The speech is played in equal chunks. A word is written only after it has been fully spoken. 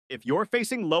If you're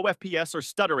facing low FPS or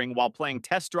stuttering while playing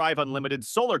Test Drive Unlimited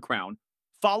Solar Crown,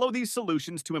 follow these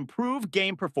solutions to improve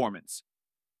game performance.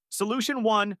 Solution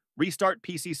 1. Restart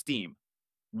PC Steam.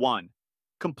 1.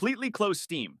 Completely close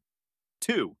Steam.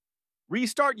 2.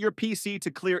 Restart your PC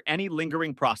to clear any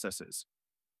lingering processes.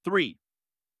 3.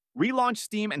 Relaunch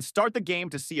Steam and start the game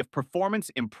to see if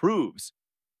performance improves.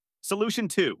 Solution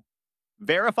 2.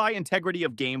 Verify integrity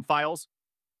of game files.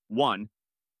 1.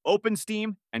 Open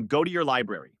Steam and go to your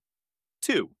library.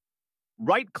 2.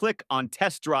 Right-click on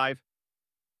Test Drive,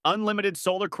 Unlimited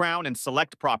Solar Crown and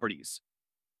select Properties.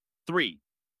 3.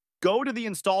 Go to the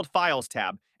Installed Files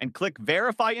tab and click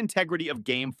Verify Integrity of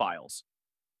Game Files.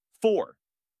 4.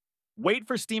 Wait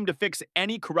for Steam to fix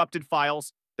any corrupted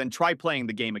files, then try playing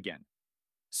the game again.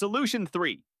 Solution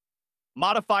 3.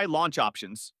 Modify launch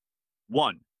options.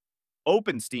 1.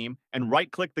 Open Steam and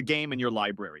right-click the game in your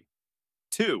library.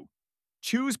 2.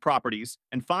 Choose Properties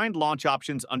and find launch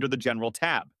options under the General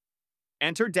tab.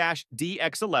 Enter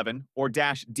 -DX11 or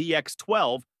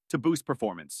 -DX12 to boost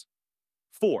performance.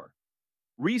 4.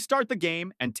 Restart the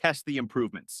game and test the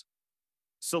improvements.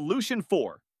 Solution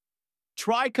 4.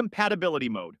 Try Compatibility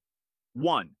Mode.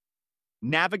 1.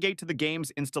 Navigate to the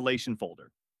game's installation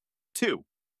folder. 2.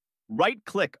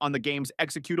 Right-click on the game's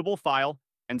executable file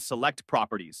and select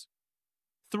Properties.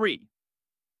 3.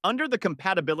 Under the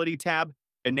Compatibility tab,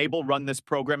 enable Run this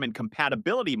program in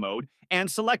Compatibility Mode and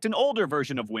select an older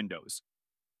version of Windows.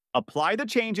 Apply the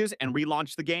changes and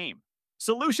relaunch the game.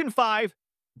 Solution 5.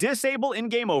 Disable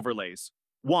in-game overlays.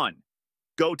 1.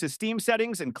 Go to Steam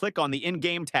Settings and click on the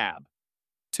In-Game tab.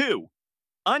 2.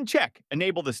 Uncheck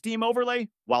Enable the Steam overlay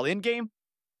while in-game.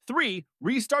 3.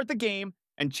 Restart the game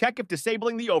and check if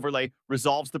disabling the overlay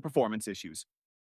resolves the performance issues.